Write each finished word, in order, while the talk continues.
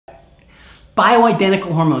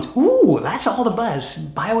Bioidentical hormones. Ooh, that's all the buzz.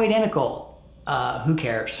 Bioidentical. Who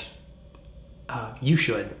cares? You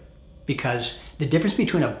should. Because the difference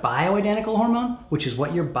between a bioidentical hormone, which is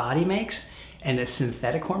what your body makes, and a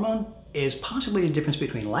synthetic hormone is possibly the difference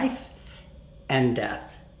between life and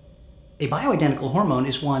death. A bioidentical hormone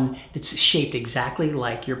is one that's shaped exactly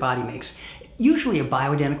like your body makes. Usually a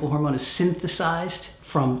bioidentical hormone is synthesized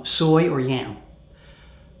from soy or yam.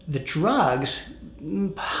 The drugs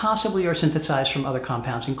possibly are synthesized from other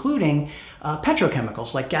compounds, including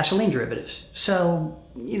petrochemicals like gasoline derivatives. So,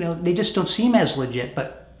 they just don't seem as legit,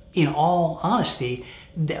 but in all honesty,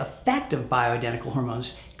 the effect of bioidentical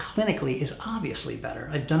hormones clinically is obviously better.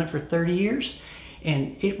 I've done it for 30 years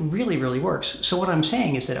and it really, really works. So what I'm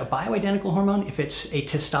saying is that a bioidentical hormone, if it's a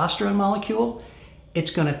testosterone molecule,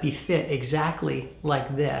 it's going to be fit exactly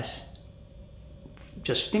like this.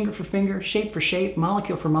 Just finger for finger, shape for shape,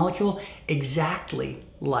 molecule for molecule, exactly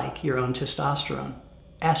like your own testosterone,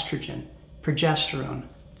 estrogen, progesterone,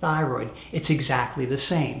 thyroid. It's exactly the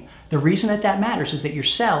same. The reason that matters is that your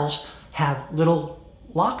cells have little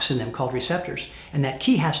locks in them called receptors, and that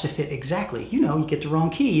key has to fit exactly. You get the wrong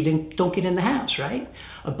key, you don't get in the house, right?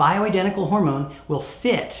 A bioidentical hormone will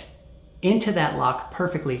fit into that lock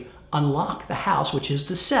perfectly, unlock the house, which is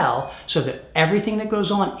the cell, so that everything that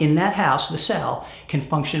goes on in that house, the cell, can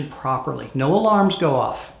function properly. No alarms go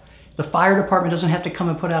off. The fire department doesn't have to come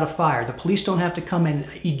and put out a fire. The police don't have to come and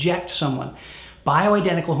eject someone.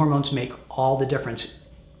 Bioidentical hormones make all the difference.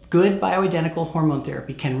 Good bioidentical hormone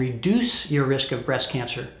therapy can reduce your risk of breast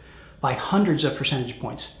cancer by hundreds of percentage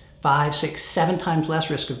points. 5, 6, 7 times less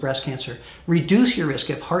risk of breast cancer. Reduce your risk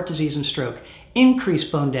of heart disease and stroke. Increase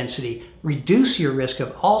bone density. Reduce your risk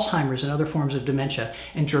of Alzheimer's and other forms of dementia.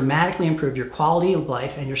 And dramatically improve your quality of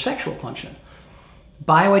life and your sexual function.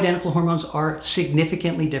 Bioidentical hormones are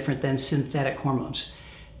significantly different than synthetic hormones.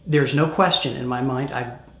 There's no question in my mind.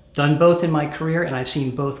 I've done both in my career and I've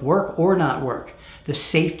seen both work or not work. The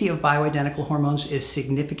safety of bioidentical hormones is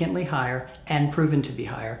significantly higher and proven to be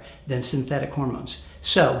higher than synthetic hormones.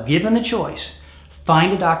 So, given the choice,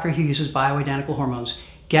 find a doctor who uses bioidentical hormones,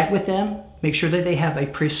 get with them, make sure that they have a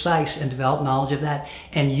precise and developed knowledge of that,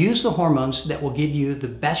 and use the hormones that will give you the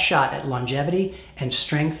best shot at longevity and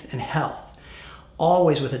strength and health.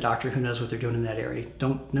 Always with a doctor who knows what they're doing in that area.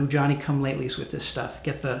 Don't know Johnny-come-latelys with this stuff.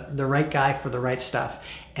 Get the right guy for the right stuff.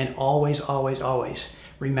 And always, always, always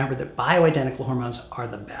remember that bioidentical hormones are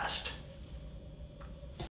the best.